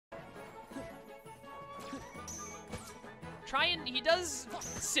try and, he does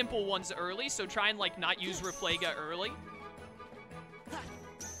simple ones early, so try and, like, not use Reflega early.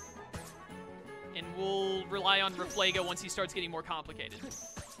 And we'll rely on Reflega once he starts getting more complicated.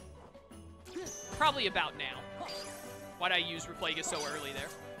 Probably about now. Why'd I use Reflega so early there?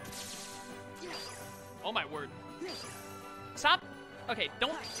 Oh my word. Stop. Okay,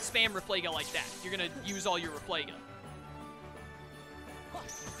 don't spam Reflega like that. You're gonna use all your Reflega.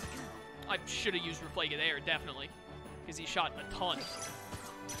 I should have used Reflega there, definitely. Because he shot a ton.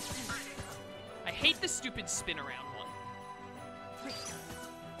 I hate the stupid spin around one.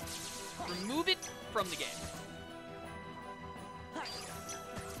 Remove it from the game.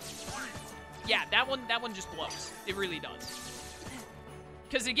 Yeah, that one just blows. It really does.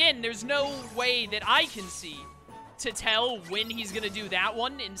 Because again, there's no way that I can see to tell when he's gonna do that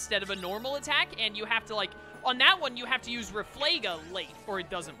one instead of a normal attack, and you have to, like, on that one, you have to use Reflega late, or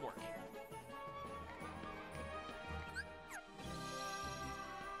it doesn't work.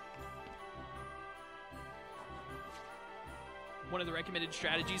 One of the recommended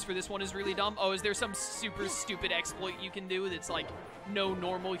strategies for this one is really dumb. Oh, is there some super stupid exploit you can do that's, like, no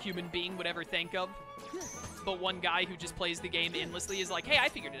normal human being would ever think of? But one guy who just plays the game endlessly is like, hey, I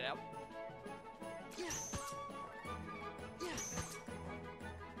figured it out.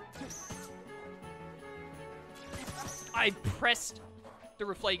 I pressed the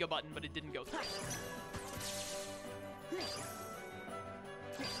Reflega button, but it didn't go through.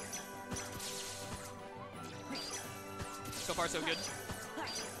 So far, so good.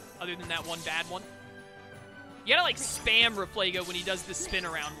 Other than that one bad one. You gotta, like, spam Reflega when he does the spin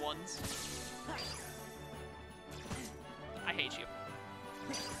around ones. I hate you.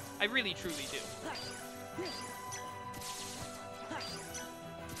 I really, truly do.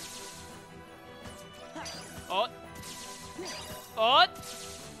 Oh. Oh.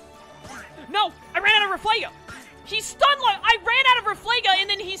 No! I ran out of Reflega! He stun-locked! I ran out of Reflega and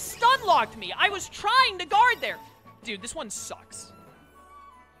then he stun-locked me! I was trying to guard there! Dude, this one sucks.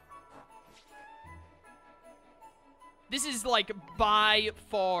 This is, like, by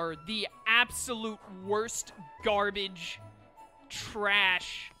far the absolute worst garbage,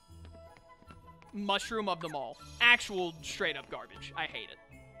 trash mushroom of them all. Actual straight-up garbage. I hate it.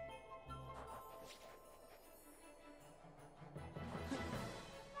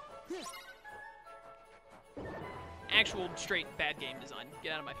 Actual straight bad game design.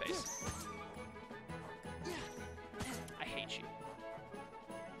 Get out of my face. I hate you.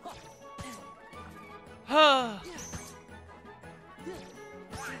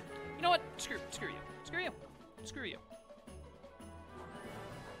 You know what? Screw you. Screw you. Screw you.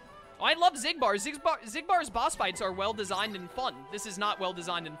 Oh, I love Xigbar. Xigbar's boss fights are well designed and fun. This is not well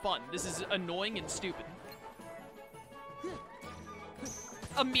designed and fun. This is annoying and stupid.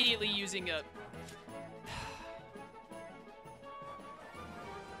 Immediately using a...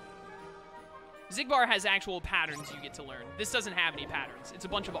 Xigbar has actual patterns you get to learn. This doesn't have any patterns. It's a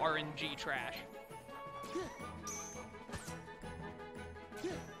bunch of RNG trash.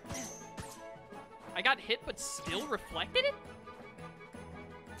 I got hit but still reflected it?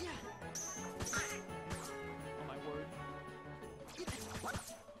 Oh my word.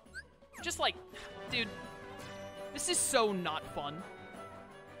 Just like, dude, this is so not fun.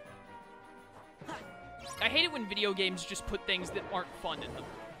 I hate it when video games just put things that aren't fun in them.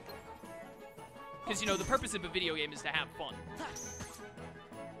 Because, you know, the purpose of a video game is to have fun.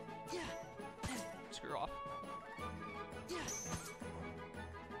 Screw off.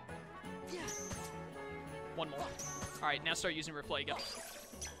 One more. Alright, now start using Reflega.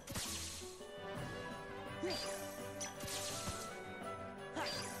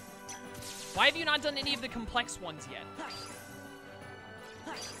 Why have you not done any of the complex ones yet?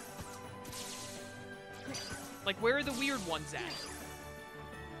 Like, where are the weird ones at?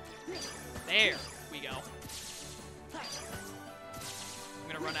 There we go.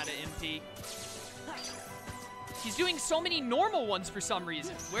 I'm gonna run out of MP. He's doing so many normal ones for some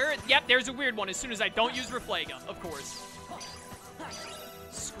reason. Where? Yep, there's a weird one as soon as I don't use Reflega, of course.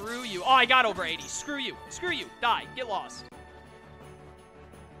 Screw you. Oh, I got over 80. Screw you. Screw you. Die. Get lost.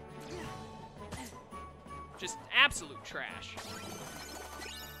 Just absolute trash.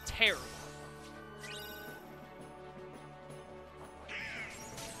 Terrible.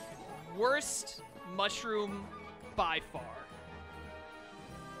 Worst mushroom by far.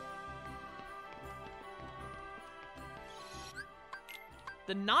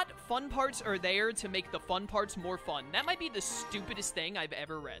 The not fun parts are there to make the fun parts more fun. That might be the stupidest thing I've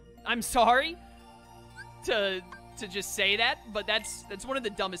ever read. I'm sorry to just say that, but that's one of the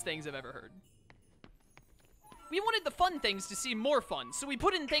dumbest things I've ever heard. We wanted the fun things to seem more fun, so we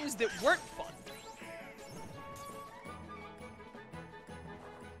put in things that weren't fun.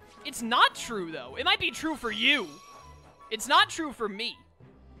 It's not true, though. It might be true for you. It's not true for me.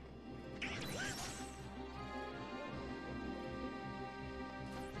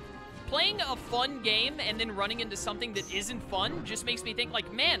 Playing a fun game and then running into something that isn't fun just makes me think,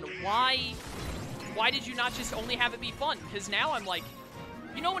 like, man, why did you not just only have it be fun? Because now I'm like,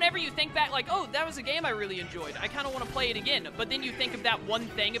 you know, whenever you think back, like, oh, that was a game I really enjoyed. I kind of want to play it again. But then you think of that one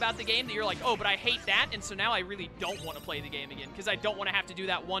thing about the game that you're like, oh, but I hate that. And so now I really don't want to play the game again because I don't want to have to do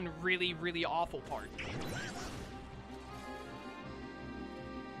that one really, really awful part.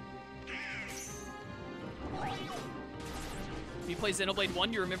 If you play Xenoblade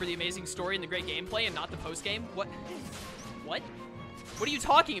 1, you remember the amazing story and the great gameplay and not the post-game? What? What? What are you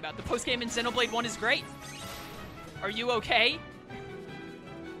talking about? The post-game in Xenoblade 1 is great. Are you okay?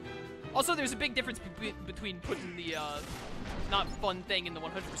 Also, there's a big difference between putting the, not fun thing in the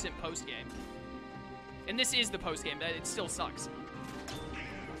 100% post-game. And this is the post-game. It still sucks.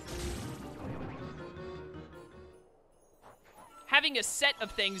 Having a set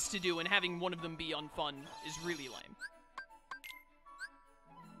of things to do and having one of them be unfun is really lame.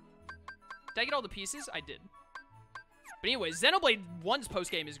 Did I get all the pieces? I did. But anyway, Xenoblade 1's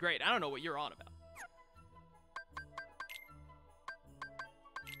post-game is great. I don't know what you're on about.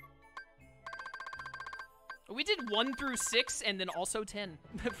 We did 1 through 6 and then also 10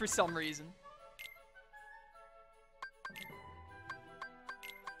 for some reason.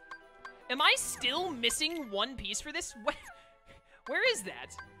 Am I still missing one piece for this? Where is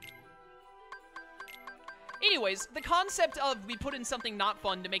that? Anyways, the concept of we put in something not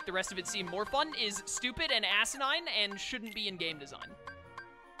fun to make the rest of it seem more fun is stupid and asinine and shouldn't be in game design.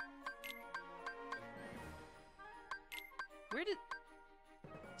 Where did...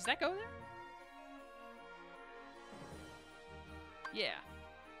 Does that go there? Yeah.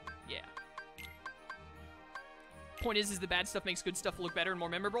 Yeah. Point is the bad stuff makes good stuff look better and more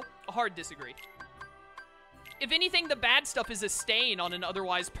memorable? A hard disagree. If anything, the bad stuff is a stain on an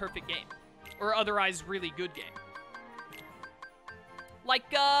otherwise perfect game. Or otherwise really good game. Like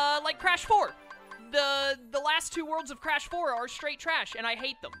Crash 4. The last 2 worlds of Crash 4 are straight trash, and I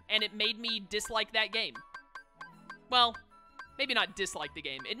hate them. And it made me dislike that game. Well, maybe not dislike the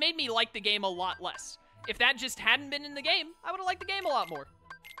game. It made me like the game a lot less. If that just hadn't been in the game, I would have liked the game a lot more.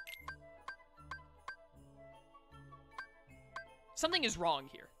 Something is wrong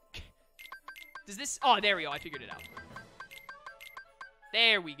here. Does this... Oh, there we go. I figured it out.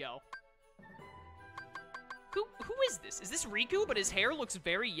 There we go. Who is this? Is this Riku, but his hair looks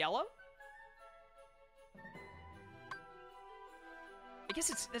very yellow? I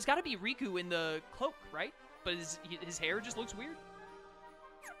guess there's got to be Riku in the cloak, right? But his hair just looks weird.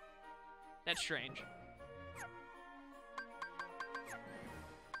 That's strange.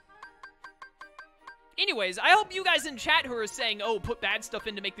 Anyways, I hope you guys in chat who are saying, oh, put bad stuff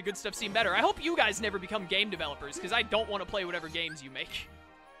in to make the good stuff seem better. I hope you guys never become game developers, because I don't want to play whatever games you make.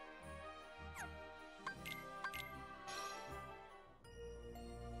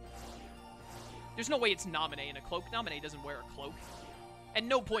 There's no way it's Naminé in a cloak. Naminé doesn't wear a cloak. At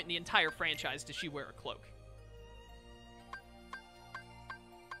no point in the entire franchise does she wear a cloak.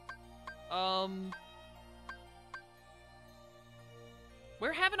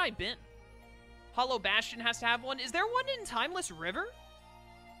 Where haven't I been? Hollow Bastion has to have one. Is there one in Timeless River?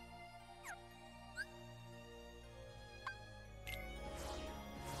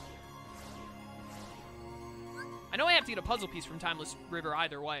 I know I have to get a puzzle piece from Timeless River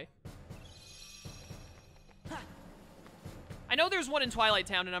either way. I know there's one in Twilight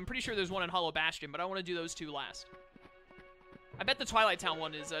Town, and I'm pretty sure there's one in Hollow Bastion, but I want to do those 2 last. I bet the Twilight Town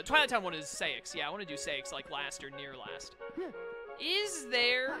one is Saix. Yeah, I want to do Saix like last or near last. Is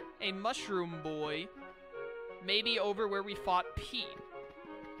there a mushroom boy maybe over where we fought P?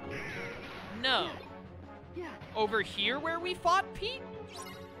 No. Over here where we fought P?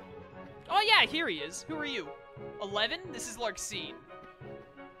 Oh yeah, here he is. Who are you? 11? This is Larxene.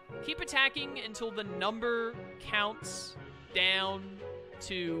 Keep attacking until the number counts down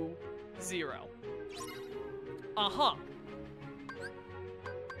to 0. Uh-huh.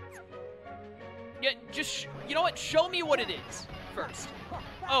 Yeah, just, you know what? Show me what it is first.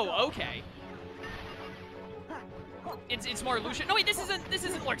 Oh, okay. It's Marluxia. No, wait, this isn't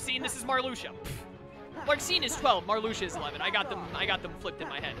Larxene. This is Marluxia. Larxene is 12. Marluxia is 11. I got them flipped in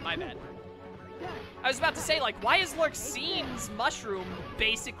my head. My bad. I was about to say, like, why is Larxene's mushroom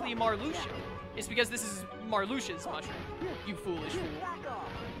basically Marluxia? It's because this is Marluxia's mushroom. You foolish fool.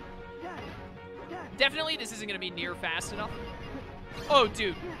 Definitely, this isn't gonna be near fast enough. Oh,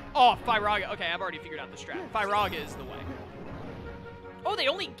 dude. Oh, Firaga. Okay, I've already figured out the strat. Firaga is the way. Oh, they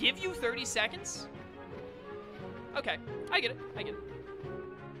only give you 30 seconds? Okay, I get it. I get it.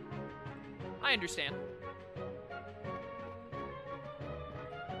 I understand.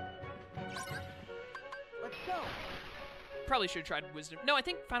 Let's go. Probably should have tried Wisdom. No, I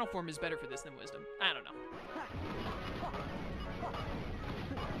think Final Form is better for this than Wisdom. I don't know.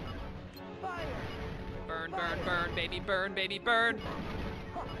 Fire. Burn, burn, burn, baby, burn, baby, burn.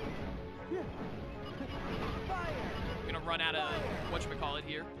 Fire. I'm gonna run out of whatchamacallit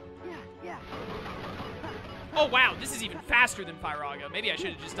here. Yeah. Oh, wow, this is even faster than Firaga. Maybe I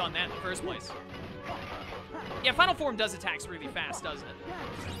should have just done that in the first place. Yeah, Final Form does attacks really fast, doesn't it?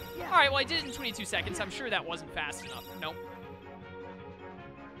 All right, well, I did it in 22 seconds. I'm sure that wasn't fast enough. Nope.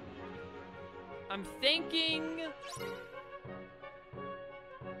 I'm thinking...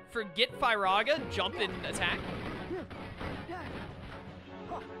 Forget Firaga, jump and attack.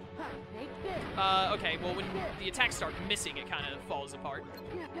 Okay, well, when the attacks start missing, it kind of falls apart.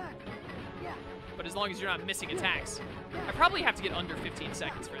 But as long as you're not missing attacks. I probably have to get under 15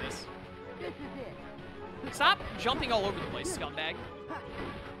 seconds for this. Stop jumping all over the place, scumbag.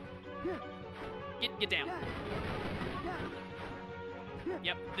 Get down.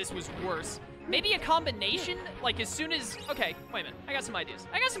 Yep, this was worse. Maybe a combination? Like, as soon as... Okay, wait a minute. I got some ideas.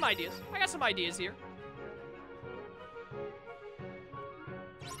 I got some ideas here.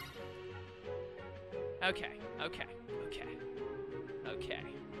 Okay.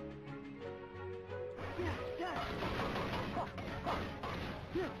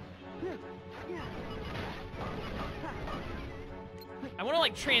 I want to,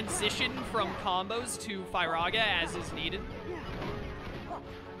 like, transition from combos to Firaga as is needed.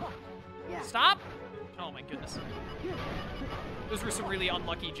 Stop! Oh my goodness. Those were some really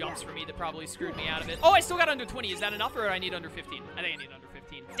unlucky jumps for me that probably screwed me out of it. Oh, I still got under 20. Is that enough, or do I need under 15? I think I need under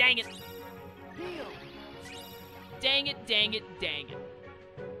 15. Dang it! Dang it.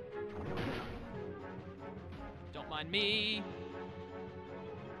 Don't mind me.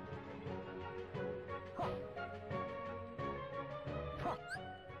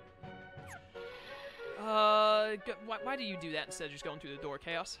 Why do you do that instead of just going through the door,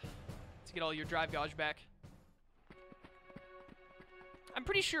 Chaos? To get all your drive gauge back. I'm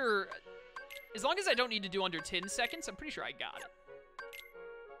pretty sure, as long as I don't need to do under 10 seconds, I'm pretty sure I got it.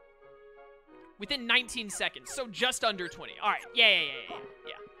 Within 19 seconds, so just under 20. All right, yeah.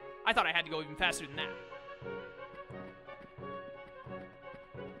 I thought I had to go even faster than that.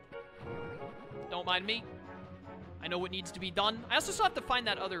 Don't mind me. I know what needs to be done. I also still have to find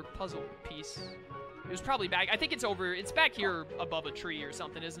that other puzzle piece. It was probably back. I think it's over. It's back here above a tree or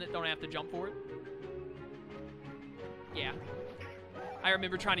something, isn't it? Don't have to jump for it. Yeah. I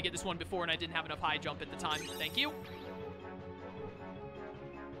remember trying to get this one before and I didn't have enough high jump at the time. Thank you.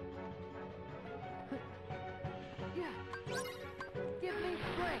 Give me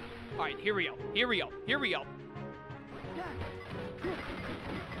strength. All right, here we go.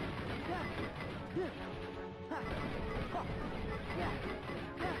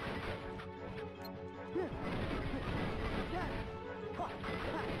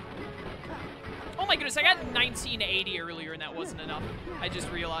 Oh my goodness, I got 1980 earlier and that wasn't enough. I just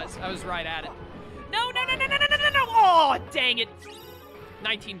realized I was right at it. No. Oh, dang it.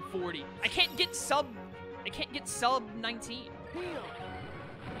 1940. I can't get sub 19.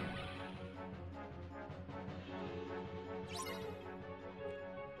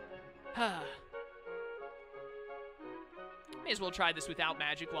 May as well try this without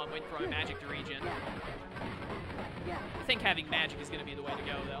magic while I'm waiting for my magic to regen. I think having magic is going to be the way to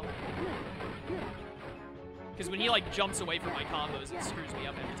go, though. Because when he, like, jumps away from my combos, it screws me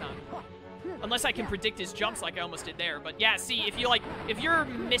up every time. Unless I can predict his jumps like I almost did there. But, yeah, see, if you're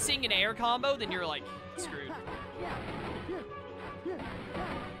missing an air combo, then you're, like, screwed.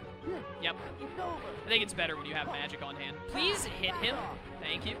 Yep. I think it's better when you have magic on hand. Please hit him.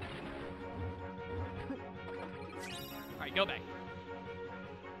 Thank you. Alright, go back.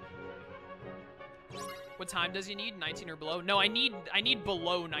 What time does he need? 19 or below? No, I need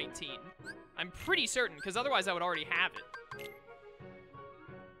below 19. I'm pretty certain, because otherwise I would already have it.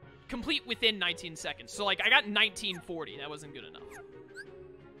 Complete within 19 seconds. So, like, I got 1940. That wasn't good enough.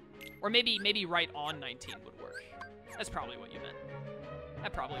 Or maybe right on 19 would work. That's probably what you meant.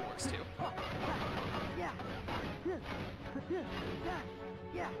 That probably works, too.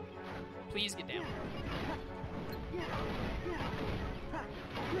 Please get down.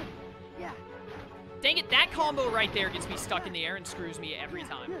 Dang it, that combo right there gets me stuck in the air and screws me every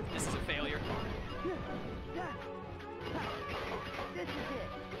time. This is a failure.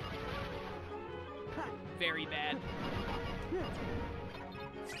 Very bad.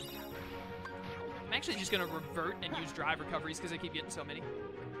 I'm actually just gonna revert and use drive recoveries because I keep getting so many.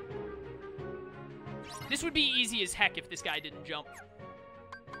 This would be easy as heck if this guy didn't jump.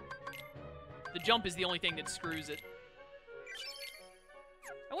 The jump is the only thing that screws it.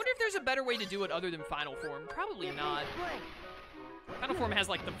 I wonder if there's a better way to do it other than Final Form. Probably not. Final Form has,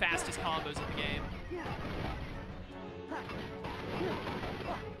 like, the fastest combos in the game.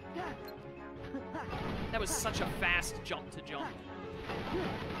 That was such a fast jump to jump.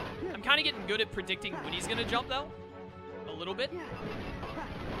 I'm kind of getting good at predicting when he's going to jump, though. A little bit.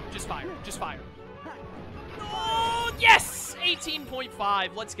 Just fire. Just fire. Oh, yes!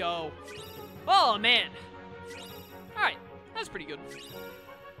 18.5. Let's go. Oh, man. All right. That was pretty good.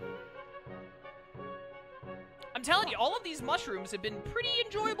 I'm telling you, all of these mushrooms have been pretty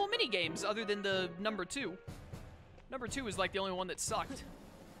enjoyable minigames other than the number 2. Number 2 is like the only one that sucked.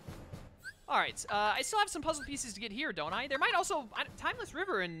 Alright, I still have some puzzle pieces to get here, don't I? There might also... Timeless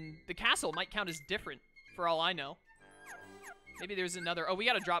River and the castle might count as different, for all I know. Maybe there's another... Oh, we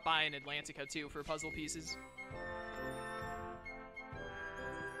gotta drop by in Atlantica, too, for puzzle pieces.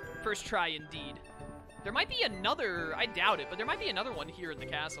 First try, indeed. There might be another... I doubt it, but there might be another one here in the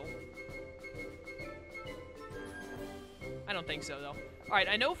castle. I don't think so, though. Alright,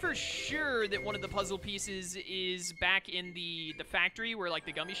 I know for sure that one of the puzzle pieces is back in the factory where, like,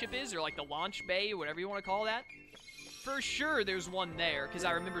 the gummy ship is, or, like, the launch bay, whatever you want to call that. For sure there's one there, because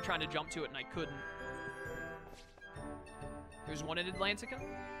I remember trying to jump to it and I couldn't. There's one in Atlantica?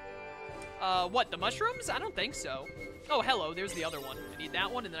 What, the mushrooms? I don't think so. Oh, hello, there's the other one. I need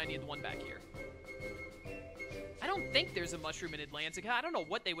that one, and then I need the one back here. I don't think there's a mushroom in Atlantica. I don't know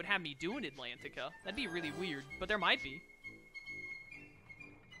what they would have me do in Atlantica. That'd be really weird, but there might be.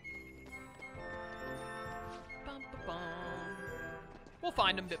 We'll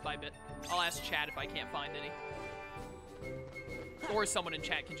find them bit by bit. I'll ask chat if I can't find any. Or someone in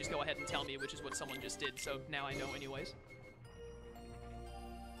chat can just go ahead and tell me, which is what someone just did, so now I know anyways.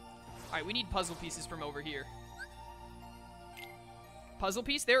 Alright, we need puzzle pieces from over here. Puzzle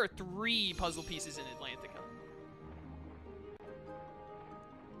piece? There are 3 puzzle pieces in Atlantica.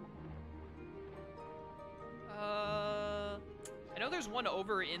 I know there's one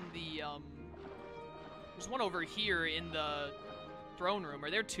over in the, there's one over here in the throne room. Are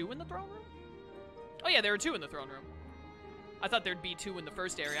there 2 in the throne room? Oh yeah, there are 2 in the throne room. I thought there'd be 2 in the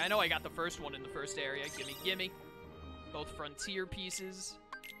first area. I know I got the first one in the first area. Gimme, gimme. Both frontier pieces.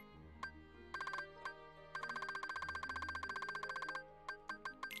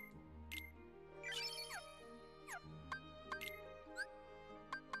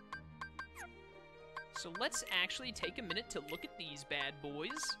 So let's actually take a minute to look at these bad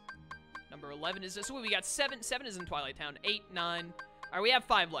boys. Number 11 is this. So we got 7. 7 is in Twilight Town. 8, 9. All right, we have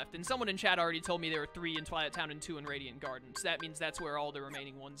 5 left. And someone in chat already told me there were 3 in Twilight Town and 2 in Radiant Garden. So that means that's where all the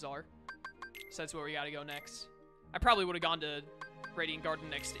remaining ones are. So that's where we gotta go next. I probably would have gone to Radiant Garden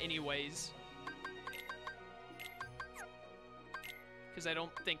next anyways. Because I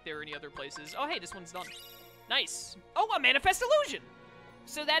don't think there are any other places. Oh, hey, this one's done. Nice. Oh, a Manifest Illusion!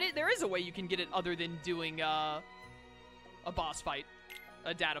 So there is a way you can get it other than doing a boss fight,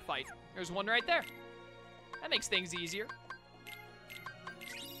 a data fight. There's one right there. That makes things easier.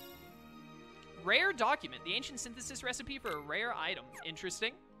 Rare document, the ancient synthesis recipe for a rare item.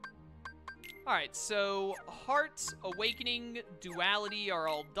 Interesting. All right, so Heart, Awakening, Duality are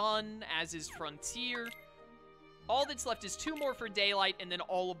all done, as is Frontier. All that's left is 2 more for Daylight, and then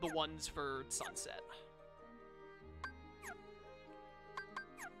all of the ones for Sunset.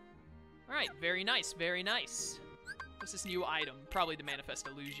 All right, very nice, very nice. What's this new item? Probably the Manifest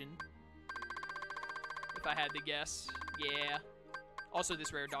Illusion. If I had to guess. Yeah. Also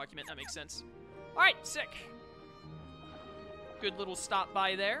this rare document, that makes sense. All right, sick. Good little stop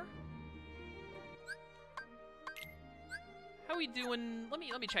by there. How we doing? Let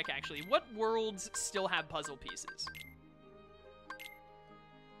me check actually. What worlds still have puzzle pieces?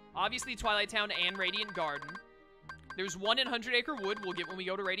 Obviously Twilight Town and Radiant Garden. There's 1 in 100 Acre Wood we'll get when we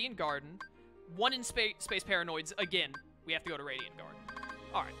go to Radiant Garden. 1 in Space Paranoids. Again, we have to go to Radiant Garden.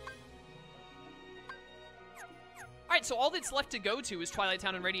 All right. All right, so all that's left to go to is Twilight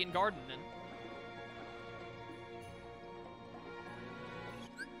Town and Radiant Garden, then.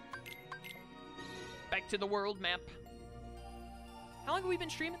 Back to the world map. How long have we been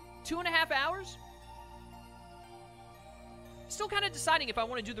streaming? 2.5 hours? Still kind of deciding if I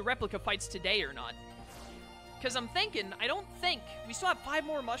want to do the replica fights today or not. Because I'm thinking, I don't think, we still have 5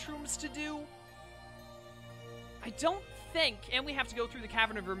 more mushrooms to do. I don't think, and we have to go through the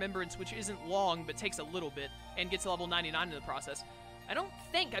Cavern of Remembrance, which isn't long, but takes a little bit, and gets to level 99 in the process. I don't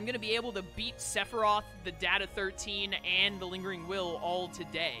think I'm going to be able to beat Sephiroth, the Data 13, and the Lingering Will all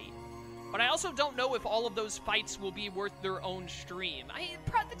today. But I also don't know if all of those fights will be worth their own stream.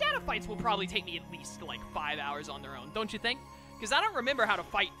 The Data fights will probably take me at least, like, 5 hours on their own, don't you think? Because I don't remember how to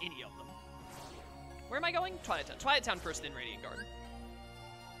fight any of them. Where am I going? Twilight Town. Twilight Town first, then Radiant Garden.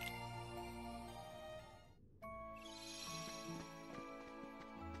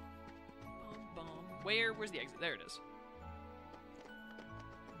 Where's the exit? There it is.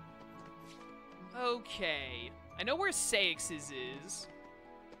 Okay. I know where Seix's is.